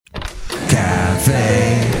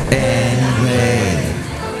cafe anyway.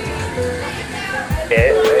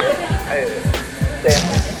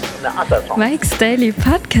 Mike's Daily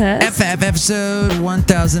Podcast. FF episode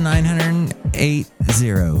 1980.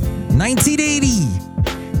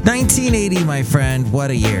 1980, my friend. What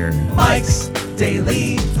a year. Mike's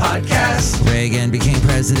Daily Podcast. Reagan became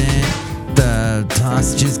president. The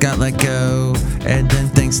hostages got let go. And then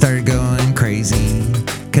things started going crazy.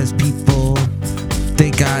 Because people, they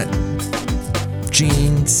got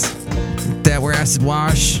jeans that were acid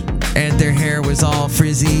wash. And their hair was all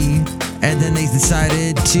frizzy. And then they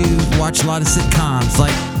decided to watch a lot of sitcoms.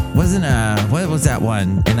 Like, what was that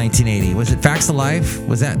one in 1980? Was it Facts of Life?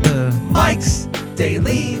 Was that the Mike's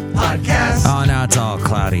Daily Podcast? Oh, now it's all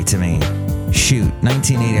cloudy to me. Shoot,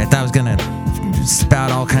 1980. I thought I was going to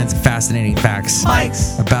spout all kinds of fascinating facts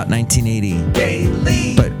Mike's about 1980.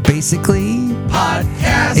 Daily But basically,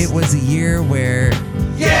 Podcast. it was a year where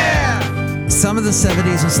some of the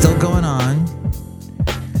 70s was still going on.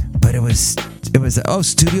 But it was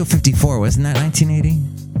Studio 54. Wasn't that 1980?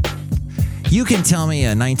 You can tell me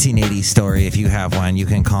a 1980 story if you have one. You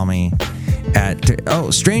can call me at...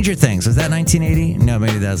 Stranger Things. Was that 1980? No,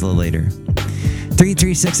 maybe that was a little later.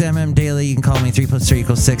 336MM Daily. You can call me 3 + 3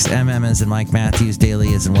 = 6. MM as in Mike Matthews.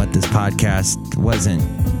 Daily as in what this podcast wasn't.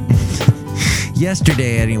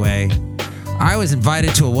 Yesterday, anyway, I was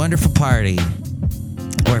invited to a wonderful party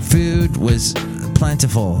where food was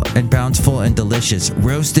plentiful and bountiful and delicious.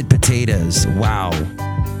 Roasted potatoes. Wow.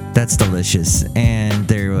 That's delicious. And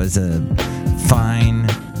there was a fine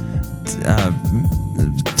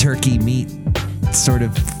turkey meat sort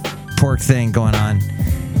of pork thing going on.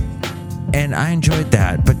 And I enjoyed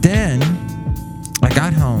that. But then I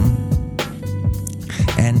got home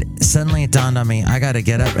and suddenly it dawned on me, I got to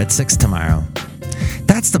get up at 6 tomorrow.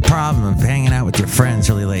 That's the problem of hanging out with your friends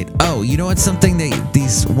really late. Oh, you know what's something that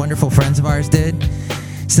these wonderful friends of ours did?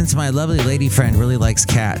 Since my lovely lady friend really likes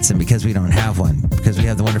cats, and because we don't have one, because we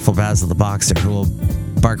have the wonderful Basil the Boxer who will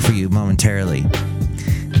bark for you momentarily,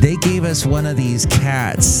 they gave us one of these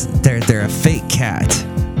cats. They're a fake cat.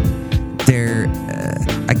 They're,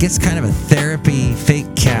 I guess, kind of a therapy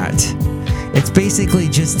fake cat. It's basically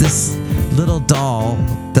just this little doll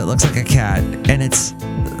that looks like a cat, and it's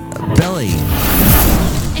belly.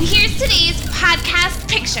 And here's today's podcast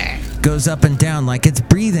picture. Goes up and down like it's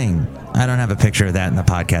breathing. I don't have a picture of that in the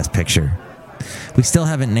podcast picture. We still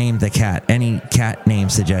haven't named the cat. Any cat name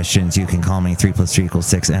suggestions, you can call me 3 + 3 =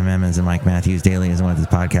 6. MM as in Mike Matthews. Daily as in what this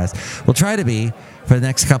podcast. We'll try to be for the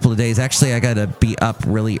next couple of days. Actually, I got to be up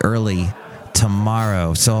really early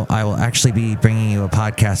tomorrow. So I will actually be bringing you a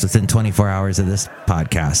podcast within 24 hours of this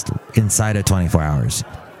podcast. Inside of 24 hours.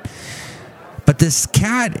 But this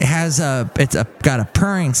cat has got a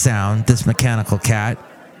purring sound, this mechanical cat.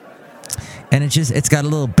 And it's got a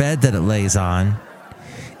little bed that it lays on.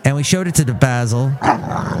 And we showed it to Basil,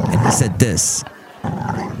 and he said this.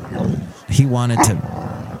 He wanted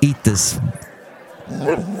to eat this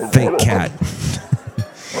fake cat.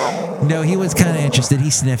 No, he was kind of interested. He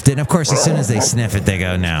sniffed it. And of course, as soon as they sniff it, they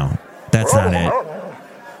go, no, that's not it.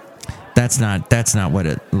 That's not what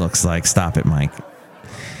it looks like. Stop it, Mike.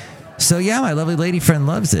 So yeah, my lovely lady friend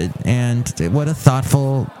loves it, and what a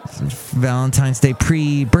thoughtful Valentine's Day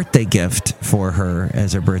pre-birthday gift for her,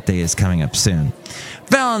 as her birthday is coming up soon.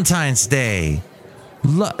 Valentine's Day.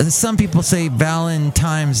 Some people say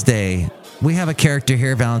Valentine's Day. We have a character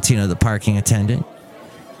here, Valentino, the parking attendant.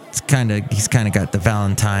 He's kind of got the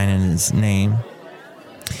Valentine in his name.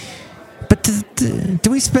 But do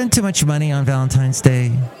we spend too much money on Valentine's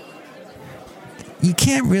Day? You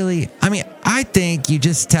can't really... I mean, I think you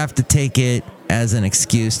just have to take it as an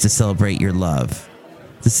excuse to celebrate your love,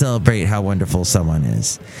 to celebrate how wonderful someone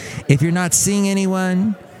is. If you're not seeing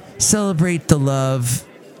anyone, celebrate the love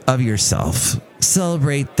of yourself.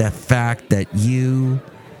 Celebrate the fact that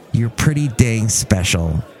you're pretty dang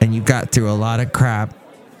special, and you got through a lot of crap.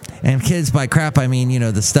 And kids, by crap, I mean,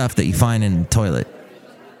 the stuff that you find in the toilet.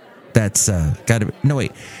 That's gotta be... No,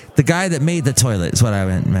 wait. The guy that made the toilet is what I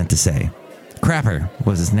meant to say. Crapper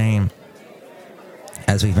was his name,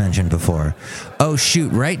 as we've mentioned before. Oh,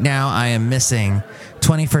 shoot. Right now, I am missing...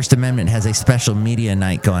 21st Amendment has a special media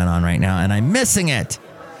night going on right now, and I'm missing it.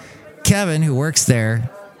 Kevin, who works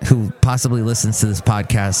there, who possibly listens to this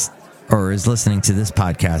podcast, or is listening to this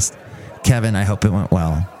podcast, Kevin, I hope it went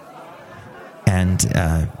well. And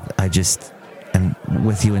I just am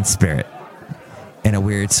with you in spirit, in a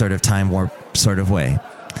weird sort of time warp sort of way.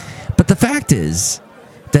 But the fact is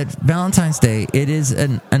that Valentine's Day, it is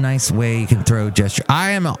a nice way you can throw a gesture.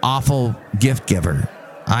 I am an awful gift giver.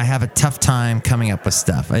 I have a tough time coming up with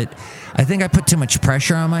stuff. I think I put too much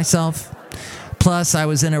pressure on myself. Plus, I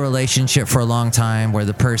was in a relationship for a long time where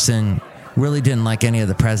the person really didn't like any of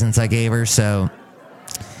the presents I gave her, so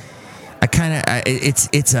I kind of it's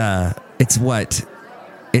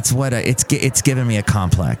given me a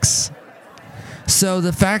complex. So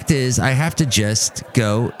the fact is, I have to just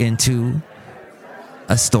go into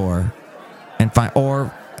a store and find,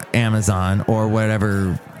 or Amazon or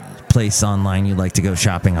whatever place online you like to go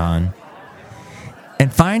shopping on,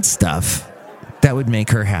 and find stuff that would make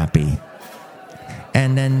her happy,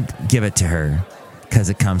 and then give it to her because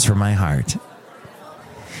it comes from my heart.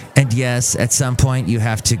 And yes, at some point you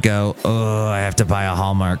have to go, oh, I have to buy a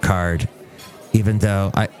Hallmark card, even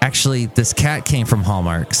though this cat came from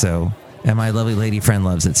Hallmark, so, and my lovely lady friend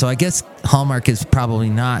loves it. So I guess Hallmark is probably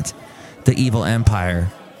not the evil empire.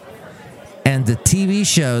 And the TV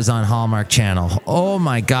shows on Hallmark Channel, oh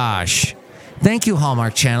my gosh. Thank you,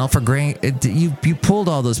 Hallmark Channel, for great. You pulled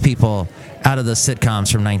all those people out of the sitcoms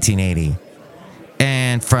from 1980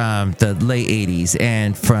 and from the late 80s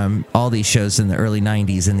and from all these shows in the early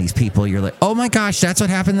 90s, and these people, you're like, oh my gosh, that's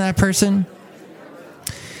what happened to that person?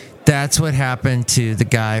 That's what happened to the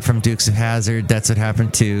guy from Dukes of Hazzard. That's what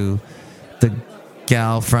happened to the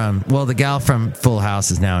gal from Full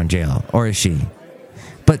House is now in jail, or is she?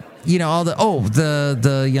 But, you know,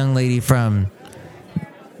 the young lady from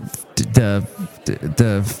the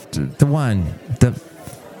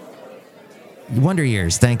Wonder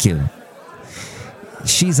Years, thank you.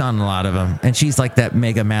 She's on a lot of them, and she's like that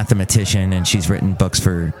mega mathematician, and she's written books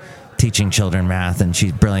for teaching children math, and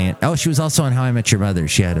she's brilliant. Oh, she was also on How I Met Your Mother.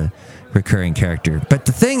 She had a recurring character. But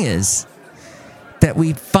the thing is that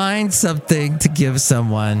we find something to give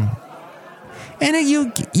someone, and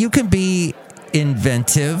you can be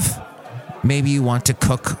inventive. Maybe you want to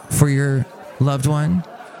cook for your loved one.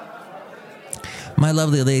 My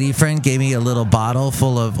lovely lady friend gave me a little bottle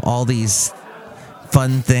full of all these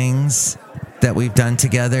fun things that we've done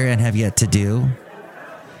together and have yet to do.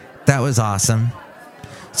 That was awesome.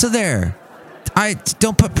 So there,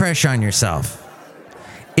 don't put pressure on yourself.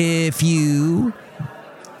 If you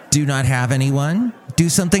do not have anyone, do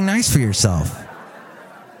something nice for yourself.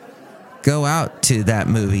 Go out to that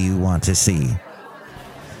movie you want to see.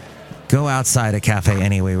 Go outside a cafe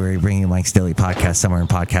anyway, where we bring you Mike's Daily Podcast somewhere in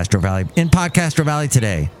Podcastro Valley. In Podcastro Valley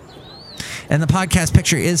today. And the podcast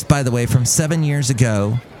picture is, by the way, from 7 years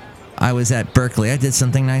ago. I was at Berkeley. I did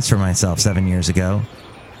something nice for myself 7 years ago.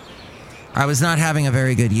 I was not having a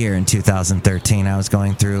very good year in 2013. I was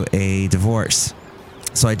going through a divorce.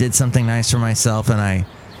 So I did something nice for myself, and I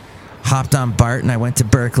hopped on BART and I went to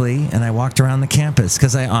Berkeley, and I walked around the campus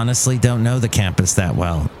because I honestly don't know the campus that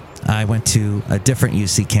well. I went to a different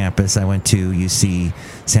UC campus. I went to UC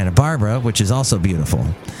Santa Barbara, which is also beautiful.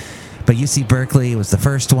 But UC Berkeley was the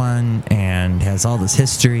first one and has all this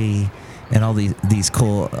history and all this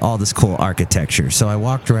cool architecture. So I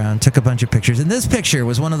walked around, took a bunch of pictures, and this picture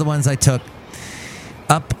was one of the ones I took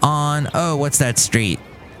up on, what's that street?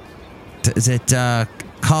 Is it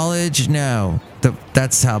College? No.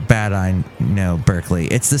 That's how bad I know Berkeley.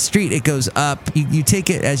 It's the street. It goes up. You take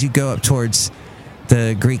it as you go up towards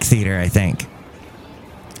the Greek Theater, I think.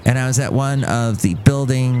 And I was at one of the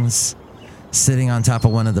buildings, sitting on top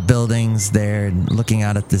of one of the buildings there and looking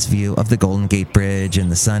out at this view of the Golden Gate Bridge, and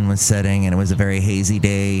the sun was setting, and it was a very hazy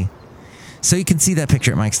day. So you can see that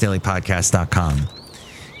picture at mikesdailypodcast.com.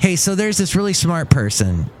 Hey, so there's this really smart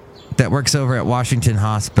person that works over at Washington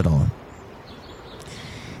Hospital,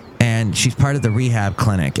 and she's part of the rehab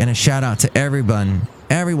clinic. And a shout out to everyone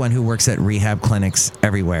who works at rehab clinics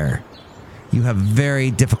everywhere. You have a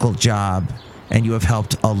very difficult job, and you have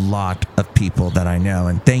helped a lot of people that I know,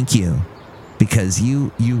 and thank you. Because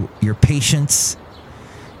your patience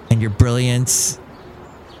and your brilliance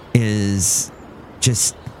is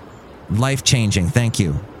just life-changing. Thank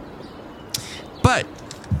you. But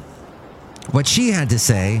what she had to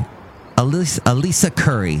say, Elisa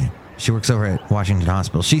Curry, she works over at Washington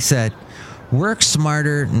Hospital, she said, work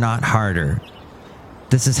smarter, not harder.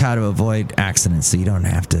 This is how to avoid accidents, so you don't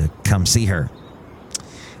have to come see her.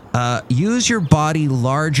 Use your body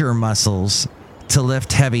larger muscles to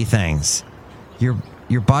lift heavy things.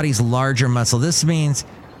 Your body's larger muscle. This means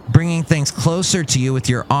bringing things closer to you with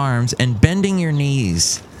your arms and bending your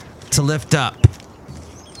knees to lift up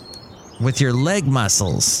with your leg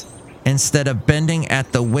muscles instead of bending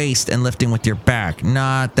at the waist and lifting with your back.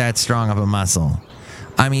 Not that strong of a muscle.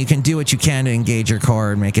 I mean, you can do what you can to engage your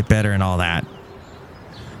core and make it better and all that.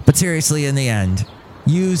 But seriously, in the end,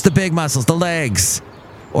 use the big muscles, the legs.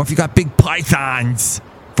 Or if you got big pythons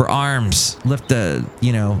for arms, lift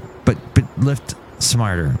but lift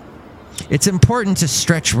smarter. It's important to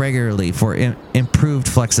stretch regularly for improved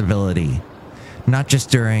flexibility, not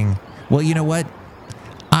just during Well, you know what?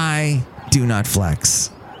 I do not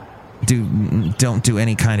flex. Don't do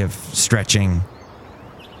any kind of stretching.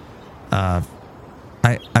 I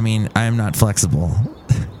mean, I am not flexible.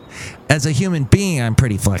 As a human being, I'm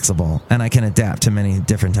pretty flexible, and I can adapt to many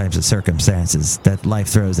different types of circumstances that life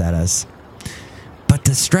throws at us. But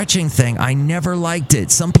the stretching thing, I never liked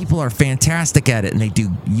it. Some people are fantastic at it, and they do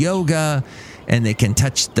yoga, and they can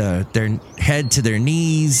touch their head to their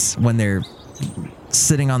knees when they're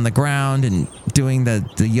sitting on the ground and doing the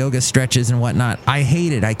yoga stretches and whatnot. I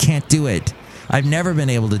hate it. I can't do it. I've never been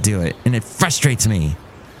able to do it, and it frustrates me.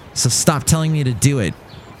 So stop telling me to do it,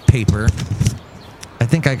 paper. I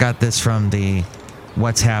think I got this from the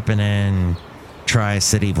What's Happening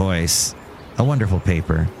Tri-City Voice. A wonderful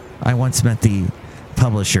paper. I once met the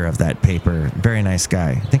publisher of that paper. Very nice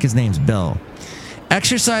guy. I think his name's Bill.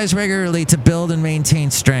 Exercise regularly to build and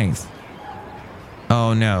maintain strength.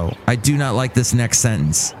 Oh no, I do not like this next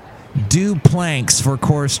sentence. Do planks for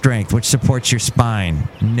core strength, which supports your spine.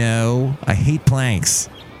 No, I hate planks.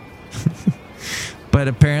 But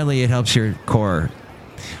apparently it helps your core.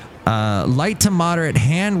 Light to moderate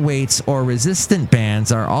hand weights or resistant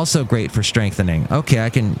bands are also great for strengthening. Okay, I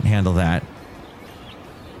can handle that.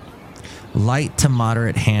 Light to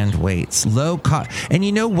moderate hand weights. And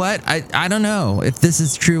you know what? I don't know if this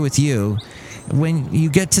is true with you. When you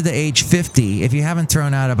get to the age 50, if you haven't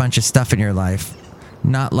thrown out a bunch of stuff in your life,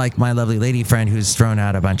 not like my lovely lady friend who's thrown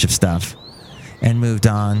out a bunch of stuff and moved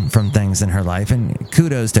on from things in her life, and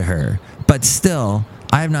kudos to her. But still,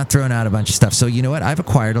 I have not thrown out a bunch of stuff. So you know what? I've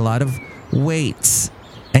acquired a lot of weights.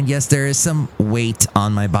 And yes, there is some weight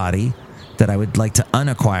on my body that I would like to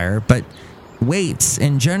unacquire, but weights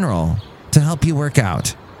in general to help you work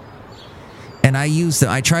out. And I use them.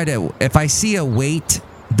 I try to, if I see a weight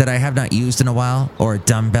that I have not used in a while, or a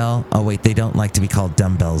dumbbell. Oh wait, they don't like to be called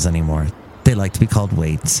dumbbells anymore. They like to be called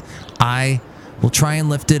weights. I will try and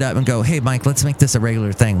lift it up and go, hey Mike, let's make this a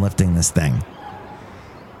regular thing, lifting this thing.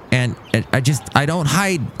 And I do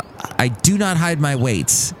not hide my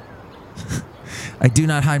weights. I do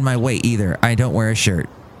not hide my weight either. I don't wear a shirt.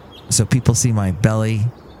 So people see my belly.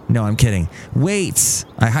 No, I'm kidding. Weights.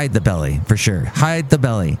 I hide the belly, for sure. Hide the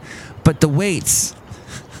belly. But the weights.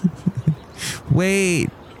 Wait.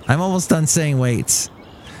 I'm almost done saying weights.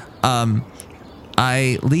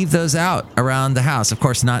 I leave those out around the house. Of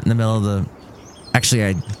course, not in the middle of the... Actually,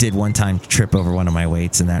 I did one time trip over one of my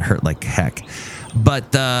weights, and that hurt like heck.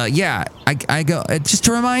 But, yeah, I go... just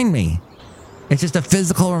to remind me. It's just a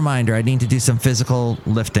physical reminder. I need to do some physical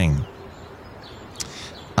lifting.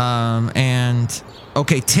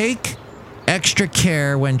 Okay, take extra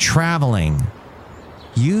care when traveling.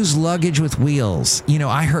 Use luggage with wheels. You know,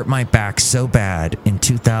 I hurt my back so bad in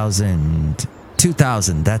 2000,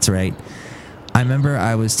 that's right. I remember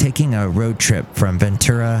I was taking a road trip from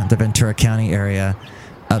Ventura, the Ventura County area,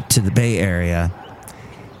 up to the Bay Area.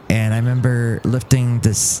 And I remember lifting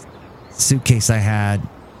this suitcase I had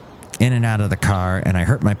in and out of the car, and I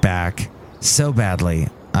hurt my back so badly.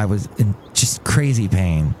 I was in just crazy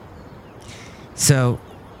pain. So,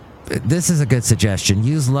 this is a good suggestion.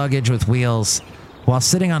 Use luggage with wheels. While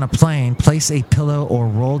sitting on a plane, place a pillow or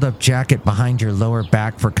rolled up jacket behind your lower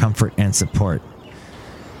back for comfort and support.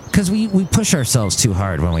 Because we push ourselves too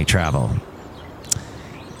hard when we travel.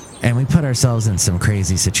 And we put ourselves in some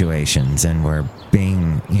crazy situations, and we're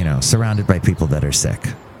being, surrounded by people that are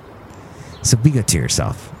sick. So be good to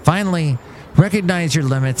yourself. Finally, recognize your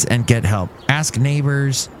limits and get help. Ask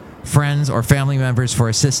neighbors, friends, or family members for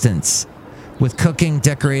assistance with cooking,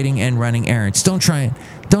 decorating, and running errands. Don't try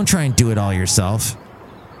and do it all yourself.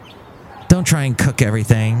 Don't try and cook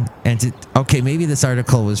everything. Okay, maybe this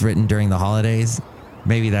article was written during the holidays.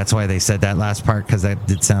 Maybe that's why they said that last part, because that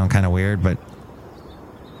did sound kind of weird. But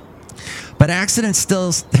accidents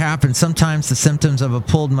still happen. Sometimes the symptoms of a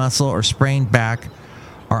pulled muscle or sprained back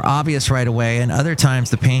are obvious right away, and other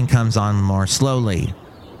times the pain comes on more slowly.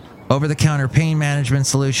 Over-the-counter pain management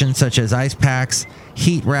solutions such as ice packs,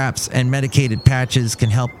 heat wraps, and medicated patches can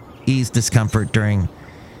help ease discomfort during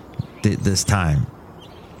this time.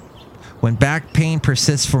 When back pain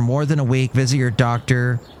persists for more than a week, visit your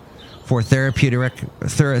doctor for therapeutic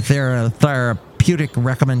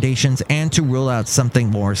recommendations and to rule out something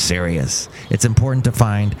more serious. It's important to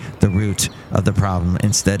find the root of the problem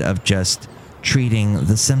instead of just treating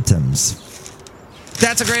the symptoms.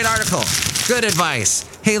 That's a great article. Good advice.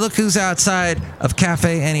 Hey, look who's outside of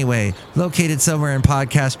Cafe Anyway, located somewhere in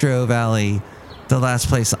Podcastro Valley, the last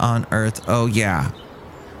place on Earth. Oh, yeah.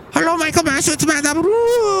 Hello, Michael Mass. It's Madame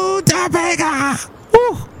Rutabaga.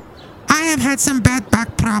 Ooh, I have had some bad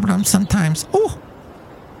back problems sometimes. Ooh.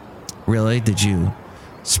 Really? Did you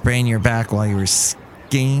sprain your back while you were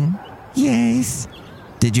skiing? Yes.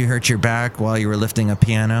 Did you hurt your back while you were lifting a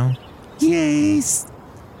piano? Yes.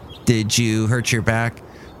 Did you hurt your back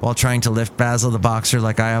while trying to lift Basil the boxer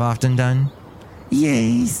like I have often done?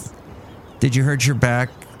 Yes. Did you hurt your back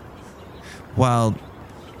while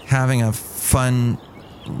having a fun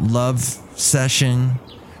love session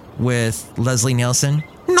with Leslie Nielsen?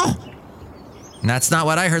 No. That's not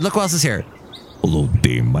what I heard. Look who else is here. Hello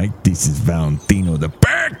there, Mike. This is Valentino, the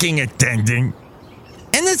parking attendant.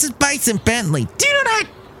 And this is Bison Bentley. Do you know that?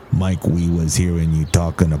 Mike, we was hearing you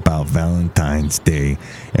talking about Valentine's Day,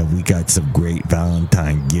 and we got some great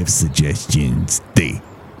Valentine gift suggestions.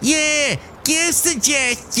 Yeah, gift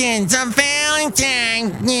suggestions on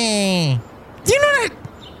Valentine's Day. Do you know that?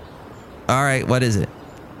 All right, what is it?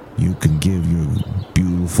 You can give your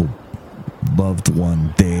beautiful loved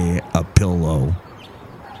one a pillow.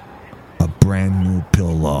 A brand new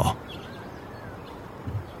pillow.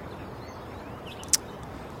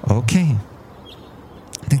 Okay.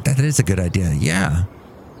 I think that is a good idea. Yeah.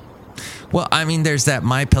 Well, I mean, there's that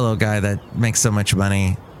MyPillow guy that makes so much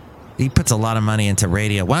money. He puts a lot of money into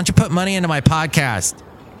radio. Why don't you put money into my podcast?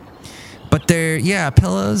 But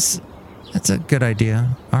pillows. That's a good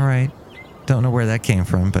idea. All right. Don't know where that came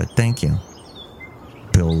from, but thank you.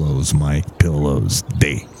 Pillows, Mike. Pillows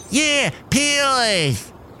day. Yeah,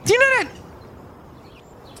 pillows. Do you know that?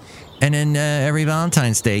 And then every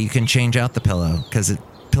Valentine's Day, you can change out the pillow because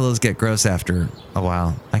pillows get gross after a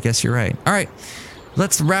while. I guess you're right. All right.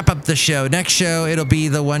 Let's wrap up the show. Next show, it'll be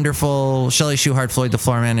the wonderful Shelley Shuhart, Floyd the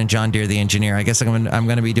Floorman, and John Deere the Engineer. I guess I'm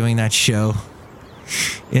going to be doing that show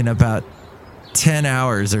in about 10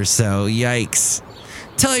 hours or so. Yikes.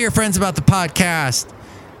 Tell your friends about the podcast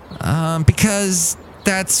because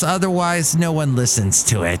that's otherwise no one listens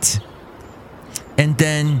to it. And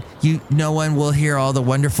then no one will hear all the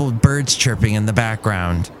wonderful birds chirping in the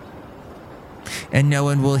background. And no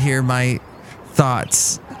one will hear my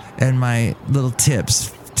thoughts and my little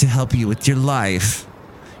tips to help you with your life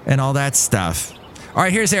and all that stuff. All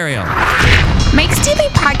right, here's Ariel. Mike's Daily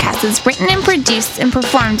Podcast is written and produced and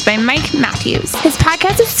performed by Mike Matthews. His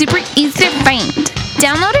podcast is super easy to find.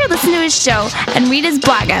 Download or listen to his show and read his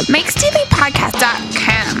blog at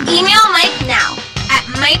mikesdailypodcast.com. Email Mike now at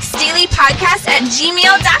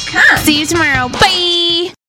mikesdailypodcast@gmail.com. See you tomorrow. Bye.